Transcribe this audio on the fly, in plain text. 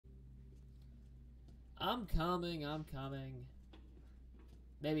I'm coming, I'm coming.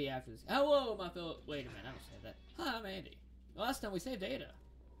 Maybe after this. Hello, my fellow. Wait a minute, I don't say that. Hi, I'm Andy. Last time we saved Ada.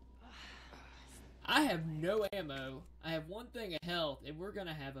 I have no ammo. I have one thing of health, and we're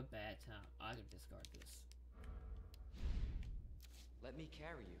gonna have a bad time. I can discard this. Let me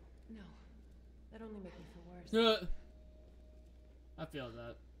carry you. No. That only make me feel worse. I feel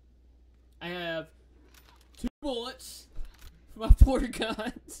that. I have 2 bullets for my 4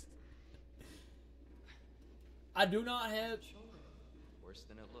 guns. I do not have. Worse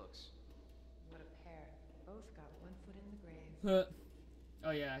than it looks. What a pair. Both got one foot in the grave.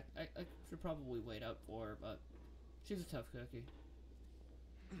 Oh yeah, I should probably wait up for her, but she's a tough cookie.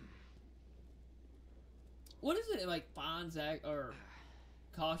 What is it like? Bonds act or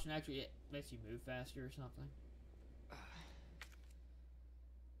caution actually makes you move faster or something?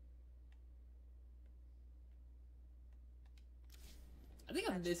 I think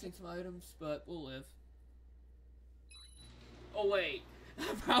I'm missing some items, but we'll live. Oh wait,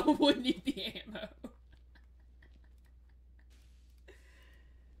 I probably need the ammo.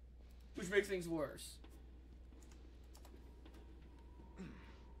 Which makes things worse.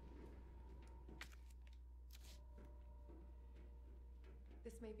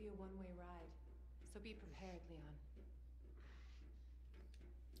 This may be a one-way ride, so be prepared, Leon.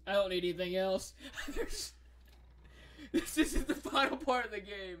 I don't need anything else. This isn't the final part of the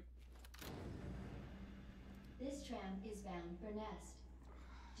game. This tram is bound for Nest.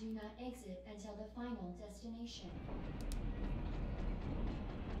 Do not exit until the final destination.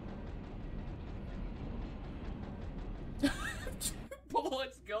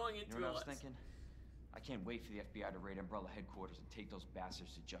 Bullets going into You know what I was us. thinking? I can't wait for the FBI to raid Umbrella headquarters and take those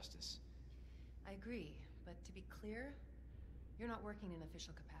bastards to justice. I agree, but to be clear, you're not working in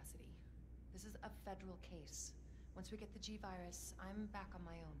official capacity. This is a federal case. Once we get the G-Virus, I'm back on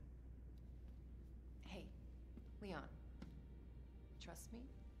my own. Hey, Leon. Trust me?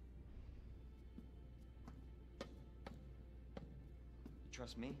 You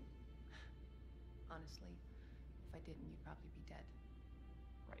trust me? Honestly, if I didn't, you'd probably be dead.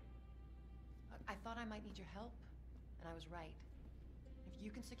 Right. I thought I might need your help, and I was right. If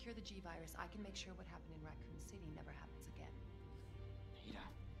you can secure the G-Virus, I can make sure what happened in Raccoon City never happens again. Ada,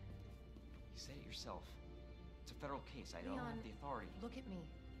 you said it yourself. It's a federal case. I don't Leon, have the authority. Look at me.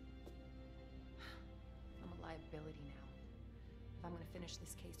 I'm a liability now. If I'm gonna finish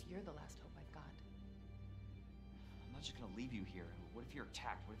this case, you're the last hope I've got. I'm not just gonna leave you here. What if you're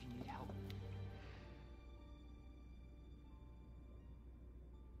attacked? What if you need help?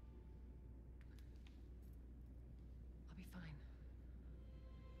 I'll be fine.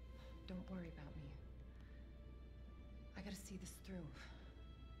 Don't worry about me. I gotta see this through.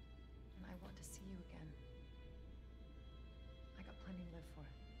 And I want to see you again. I got plenty to live for.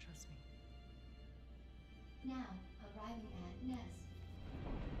 Trust me. Now, arriving at Nest.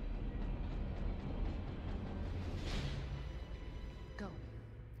 Go.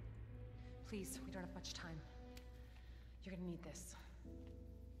 Please, we don't have much time. You're gonna need this.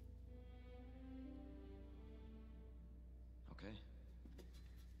 Okay.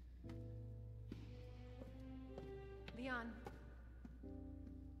 Leon.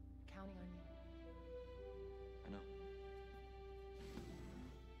 Counting on you. I know.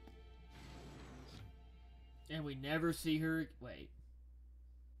 And we never see her. Wait.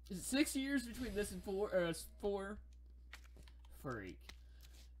 Is it 6 years between this and 4? 4? Freak.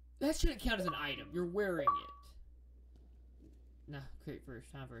 That shouldn't count as an item. You're wearing it. Nah, create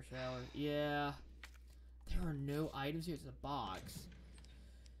first. Time for a shower. Yeah. There are no items here. It's a box.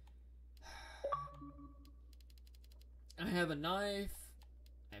 I have a knife.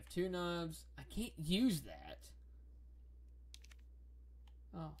 I have 2 knives. I can't use that.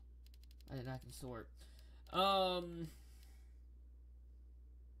 Oh. I can sort. I'm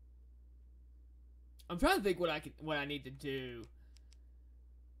trying to think what I need to do.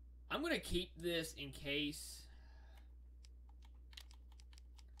 I'm gonna keep this in case.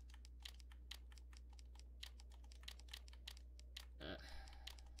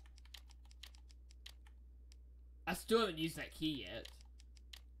 I still haven't used that key yet.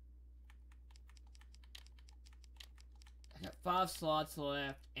 I got 5 slots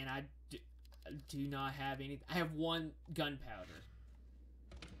left, and I do not have any. I have 1 gunpowder.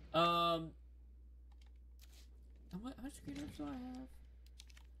 How much green herbs do I have?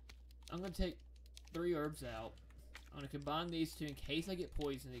 I'm gonna take 3 herbs out. I'm gonna combine these 2 in case I get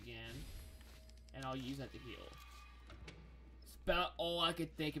poisoned again, and I'll use that to heal. It's about all I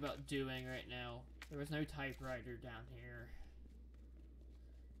could think about doing right now. There was no typewriter down here.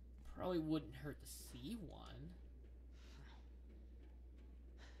 Probably wouldn't hurt to see one.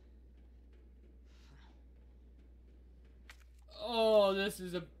 this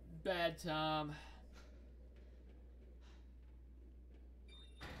is a bad time.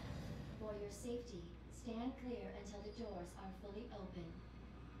 For your safety, stand clear until the doors are fully open.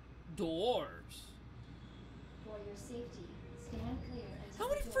 Doors? For your safety, stand clear until How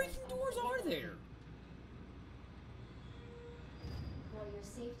many the freaking doors fully are there? open. For your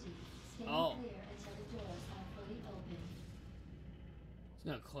safety, stand Oh. clear until the doors are fully open. It's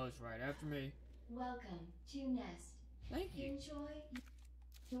gonna close right after me. Welcome to Nest. Thank you. Enjoy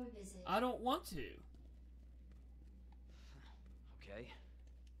your visit. I don't want to. Okay.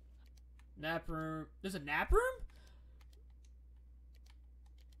 Nap room. There's a nap room?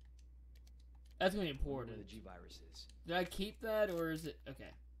 That's gonna be I wonder important. where the G-Virus is. Did I keep that or is it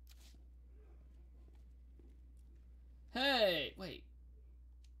okay? Hey, wait.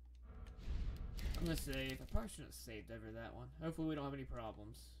 I'm gonna save. I probably shouldn't have saved over that one. Hopefully we don't have any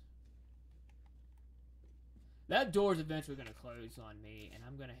problems. That door's eventually gonna close on me, and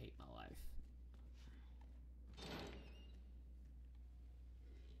I'm gonna hate my life.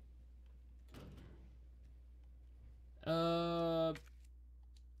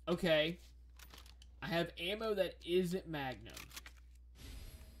 Okay. I have ammo that isn't Magnum.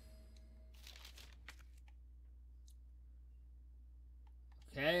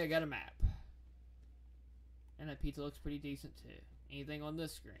 Okay, I got a map. And that pizza looks pretty decent too. Anything on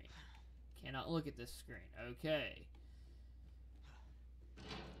this screen? Cannot look at this screen. Okay.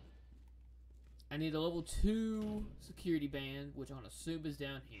 I need a level 2 security band, which I'm gonna assume is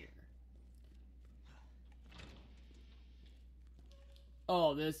down here.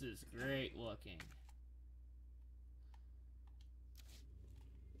 Oh, this is great looking.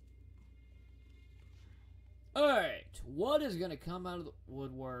 Alright, what is gonna come out of the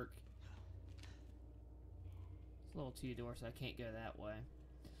woodwork? It's a little too door, so I can't go that way.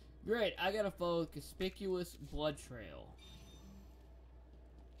 Great, I gotta follow a conspicuous blood trail.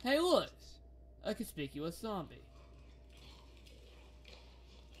 Hey, look! A conspicuous zombie.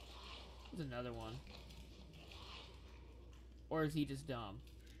 There's another one. Or is he just dumb?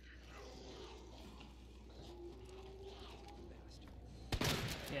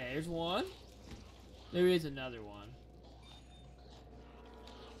 Okay, here's one. There is another one.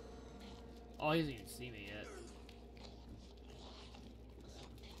 Oh, he doesn't even see me yet.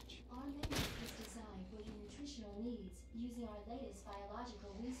 Our menu is designed for your nutritional needs using our latest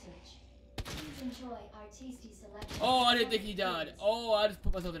biological research. Please enjoy our tasty selection. Oh, I didn't think he died. Oh, I just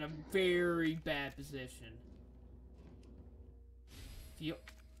put myself in a very bad position.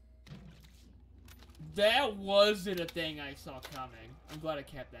 That wasn't a thing I saw coming. I'm glad I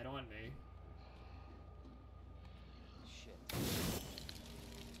kept that on me. Shit.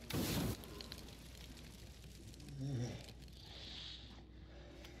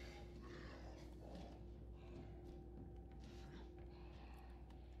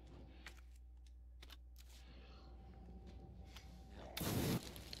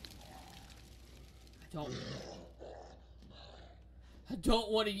 I don't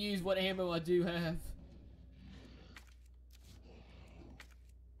want to use what ammo I do have.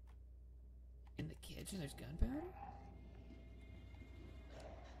 In the kitchen, there's gunpowder?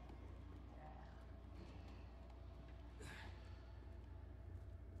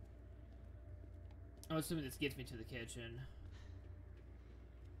 I'm assuming this gets me to the kitchen.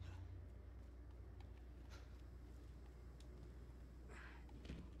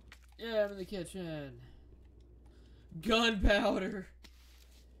 Yeah, I'm in the kitchen. Gunpowder!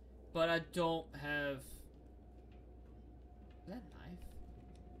 But I don't have... Is that a knife?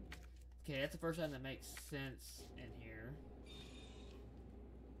 Okay, that's the first time that makes sense in here.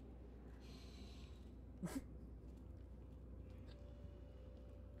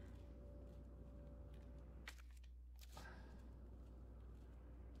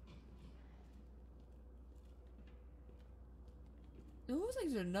 It looks like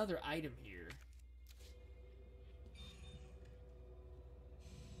there's another item here.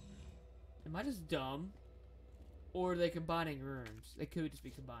 Am I just dumb? Or are they combining rooms? They could just be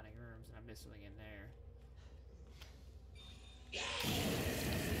combining rooms and I missed something in there.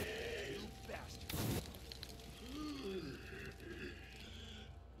 You bastard.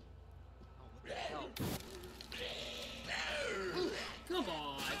 Oh, what the hell? Come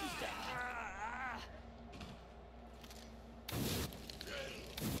on! Just die.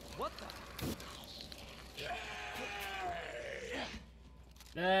 What the?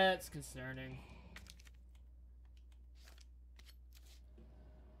 That's concerning.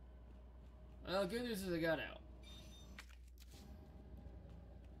 Well, good news is I got out.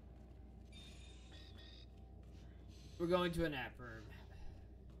 We're going to a nap room.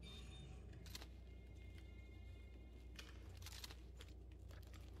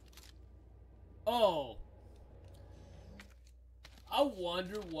 Oh. I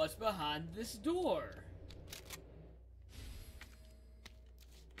wonder what's behind this door.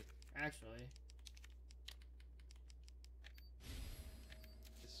 Actually.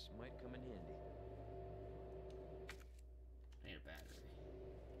 This might come in handy. I need a battery.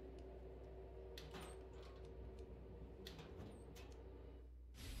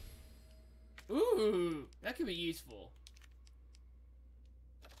 Ooh, that could be useful.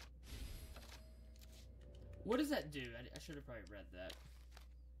 What does that do? I should have probably read that.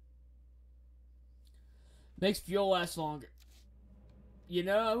 Makes fuel last longer. You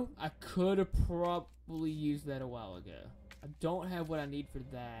know, I could have probably used that a while ago. I don't have what I need for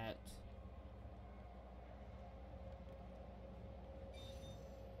that.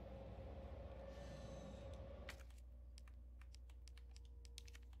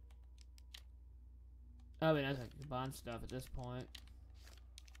 I mean, that's like combined stuff at this point.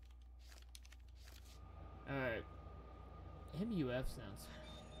 Alright. MUF sounds.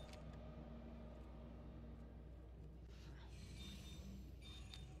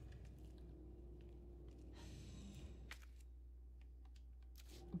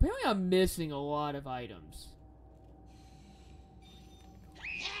 Apparently I'm missing a lot of items.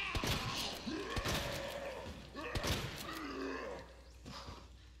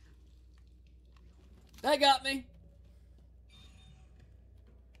 That got me.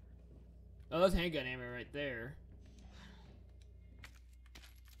 Oh, that's handgun ammo right there.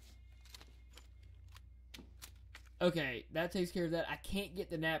 Okay, that takes care of that. I can't get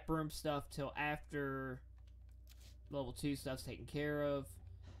the nap room stuff till after level 2 stuff's taken care of.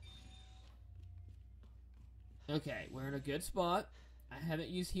 Okay, we're in a good spot. I haven't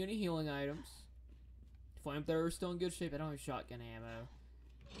used any healing items. Flamethrower's still in good shape. I don't have shotgun ammo.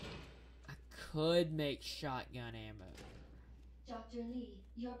 I could make shotgun ammo. Dr. Lee,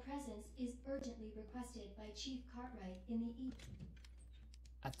 your presence is urgently requested by Chief Cartwright in the E.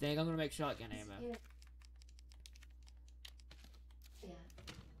 I think I'm gonna make shotgun ammo. area.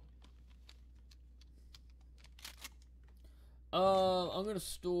 I'm gonna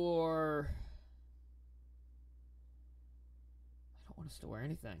store. I don't want to store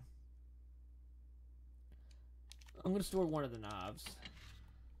anything. I'm gonna store one of the knives.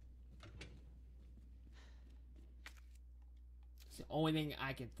 It's the only thing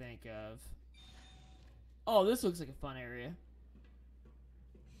I can think of. Oh, this looks like a fun area.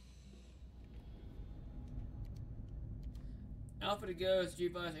 Alpha to go, it's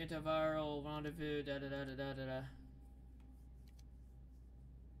G-Virus, antiviral, rendezvous, da da da da da da da.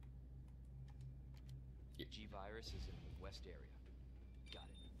 G-Virus is in the west area. Got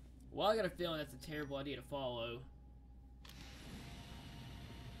it. Well, I got a feeling that's a terrible idea to follow.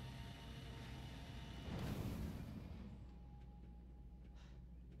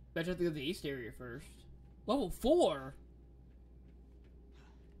 Bet you have to go to the east area first. Level 4?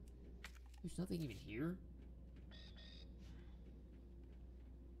 There's nothing even here?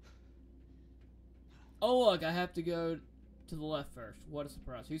 Oh look, I have to go to the left first. What a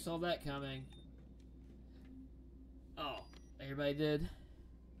surprise. Who saw that coming? Oh, everybody did.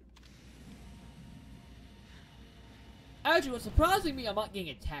 Actually, what's surprising me, I'm not getting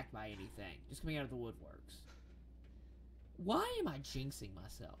attacked by anything. Just coming out of the woodworks. Why am I jinxing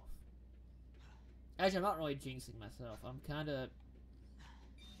myself? Actually, I'm not really jinxing myself. I'm kind of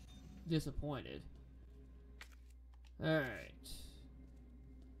disappointed. Alright.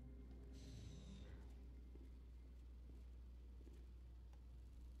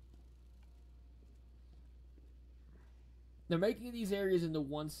 They're making these areas into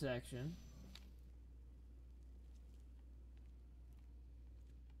one section.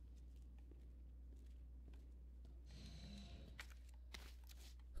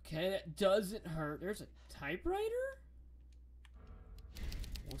 Okay, that doesn't hurt. There's a typewriter?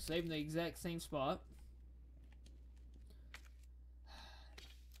 We'll save in the exact same spot.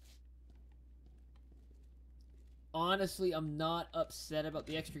 Honestly, I'm not upset about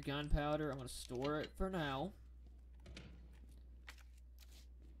the extra gunpowder. I'm going to store it for now.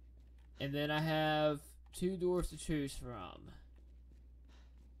 And then I have 2 doors to choose from.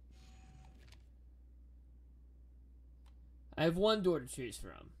 I have 1 door to choose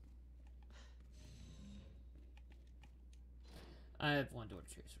from. I have 1 door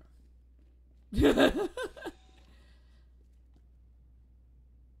to choose from.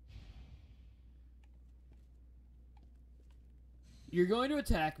 You're going to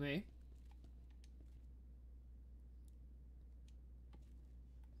attack me.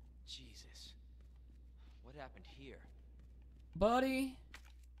 Jesus. What happened here? Buddy,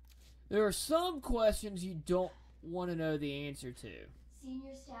 there are some questions you don't want to know the answer to.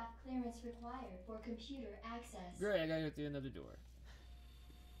 Senior staff clearance required for computer access. Great, I gotta go through another door.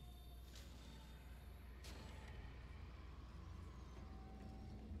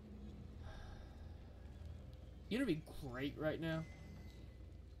 You know what'd be great right now?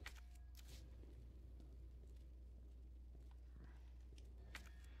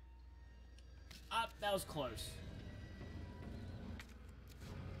 Ah, that was close.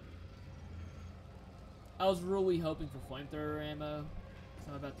 I was really hoping for flamethrower ammo. So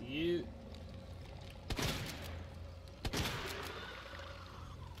I'm about to use.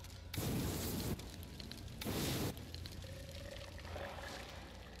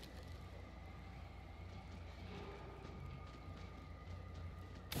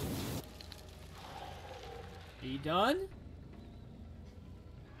 Are you done?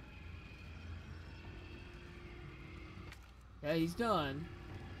 Yeah, he's done.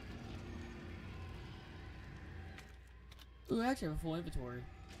 Ooh, I actually have a full inventory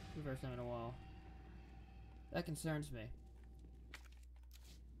for the first time in a while. That concerns me.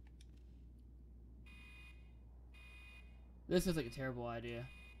 This is like a terrible idea.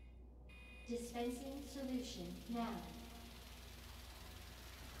 Dispensing solution now.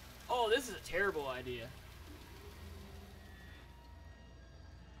 Oh, this is a terrible idea.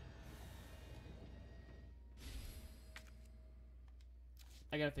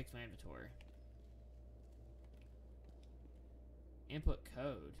 I gotta fix my inventory. Input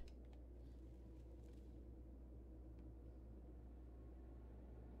code.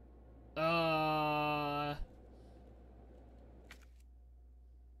 Oh,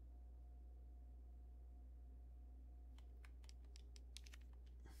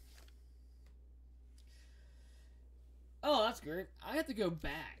 that's great. I have to go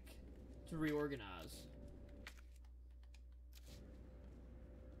back to reorganize.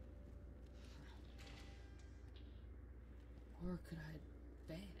 Or could I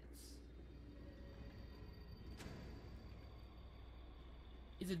advance?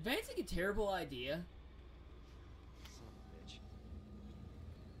 Is advancing a terrible idea? Son of a bitch.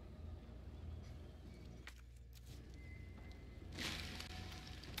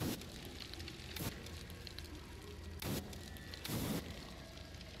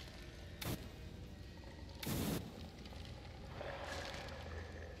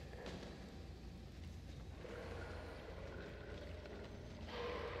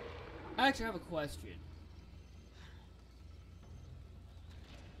 I actually have a question.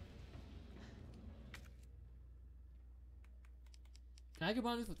 Can I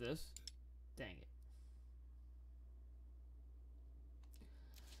combine this with this? Dang it.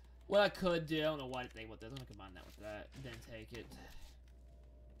 What I could do, I don't know why I didn't think about this. I'm gonna combine that with that, then take it.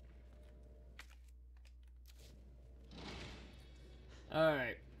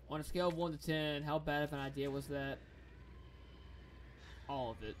 Alright. On a scale of 1 to 10, how bad of an idea was that?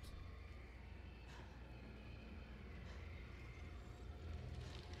 All of it.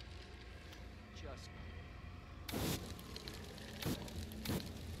 Just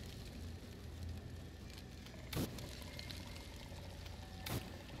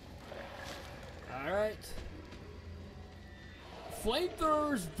Alright.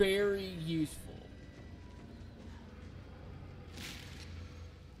 Flamethrower's very useful.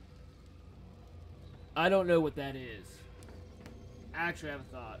 I don't know what that is. Actually, I have a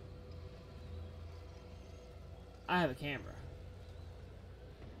thought. I have a camera.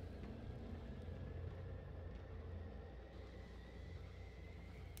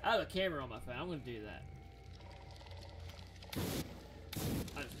 I have a camera on my phone. I'm gonna do that.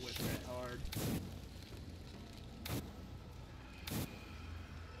 I just whipped that hard.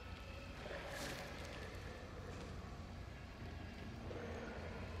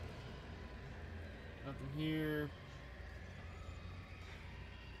 Nothing here.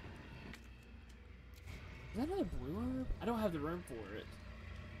 Is that another blue herb? I don't have the room for it.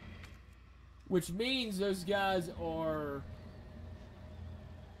 Which means those guys are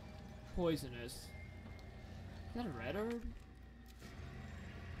poisonous. Is that a red herb?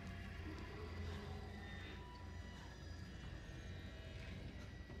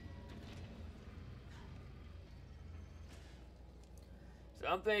 So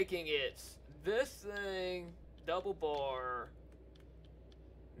I'm thinking it's this thing, double bar,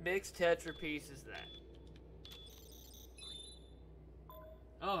 mixed tetra pieces that.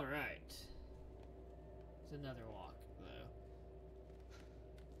 Alright. It's another walk, though.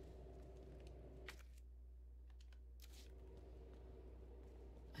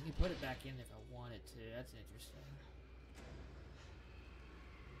 I can put it back in if I wanted to. That's interesting.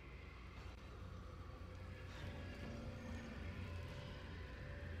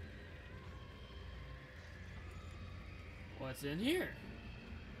 What's in here?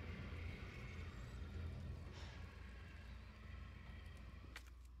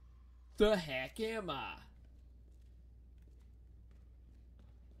 the heck am I?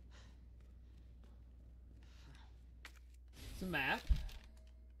 It's a map.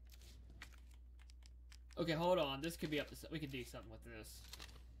 Okay, hold on. This could be up to... We could do something with this.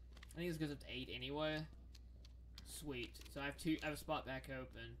 I think this goes up to 8 anyway. Sweet. So I have a spot back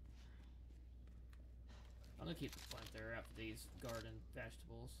open. I'm gonna keep the flamethrower out for these garden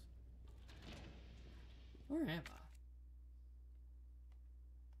vegetables. Where am I?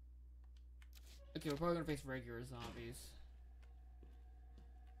 Okay, we're probably gonna face regular zombies.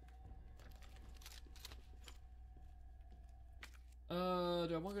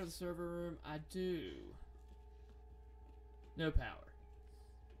 Do I want to go to the server room? I do. No power.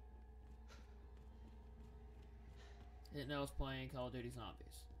 Didn't know I was playing Call of Duty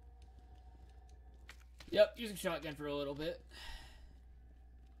Zombies. Yep, using shotgun for a little bit.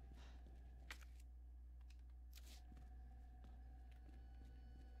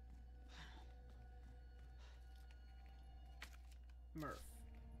 Murph.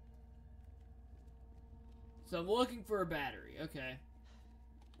 So I'm looking for a battery. Okay.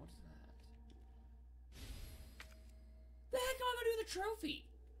 What is that? The heck am I gonna do with the trophy?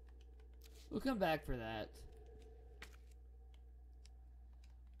 We'll come back for that.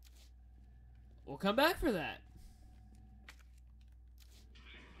 We'll come back for that.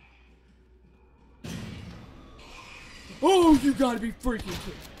 Oh, you gotta be freaking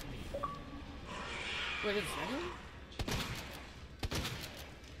kidding me. Wait, it's second?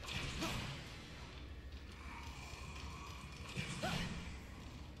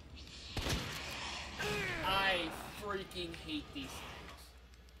 I freaking hate these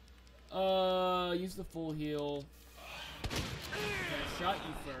things. Use the full heal. I shot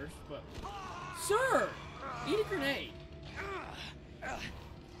you first, but... Sir! Eat a grenade!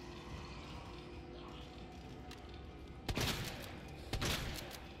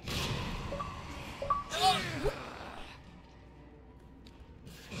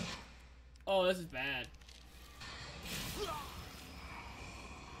 Oh, this is bad.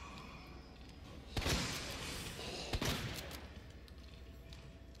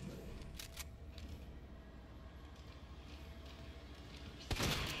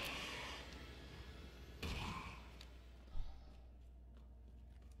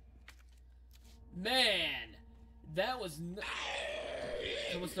 Man, that was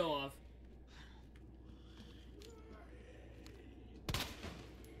someone's still off.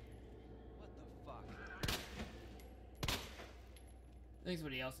 What the fuck? I think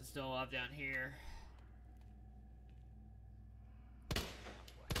somebody else is still alive down here.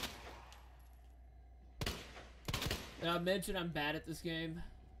 Did I mention I'm bad at this game?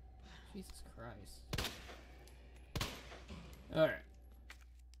 Jesus Christ. Alright.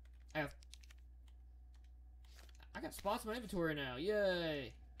 I got spots in my inventory now.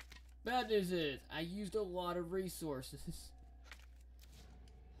 Yay! Bad news is, I used a lot of resources.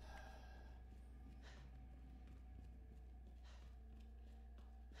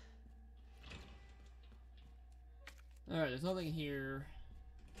 Alright, there's nothing here.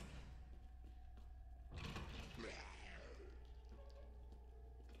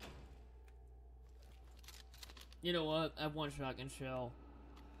 You know what? I have one shotgun shell.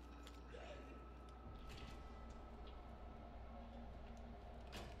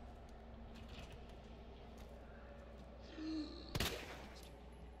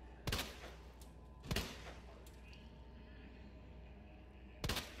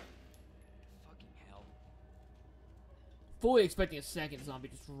 Fully expecting a second zombie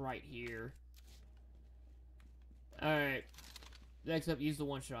just right here. Alright. Next up, use the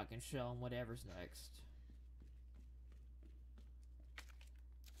one shotgun shell and whatever's next.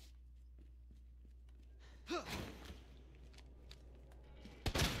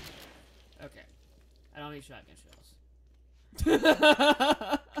 Okay. I don't need shotgun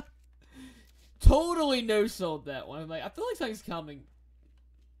shells. Totally no-sold that one. I'm like, I feel like something's coming.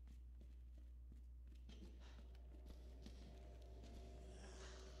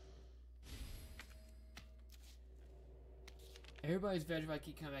 Everybody's veg if I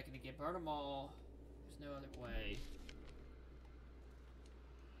keep coming back and again. Burn them all. There's no other way.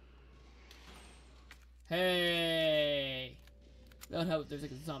 Hey! That'll help if there's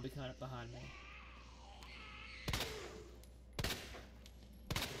like a zombie coming up behind me.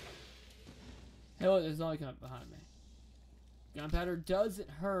 Hey look, there's a zombie coming up behind me. Gunpowder doesn't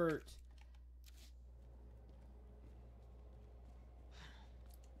hurt.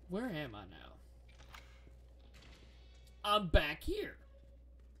 Where am I now? I'm back here.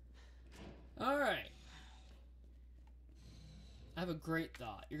 Alright. I have a great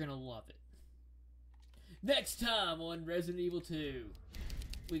thought. You're gonna love it. Next time on Resident Evil 2.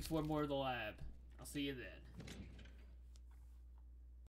 week for more of the lab. I'll see you then.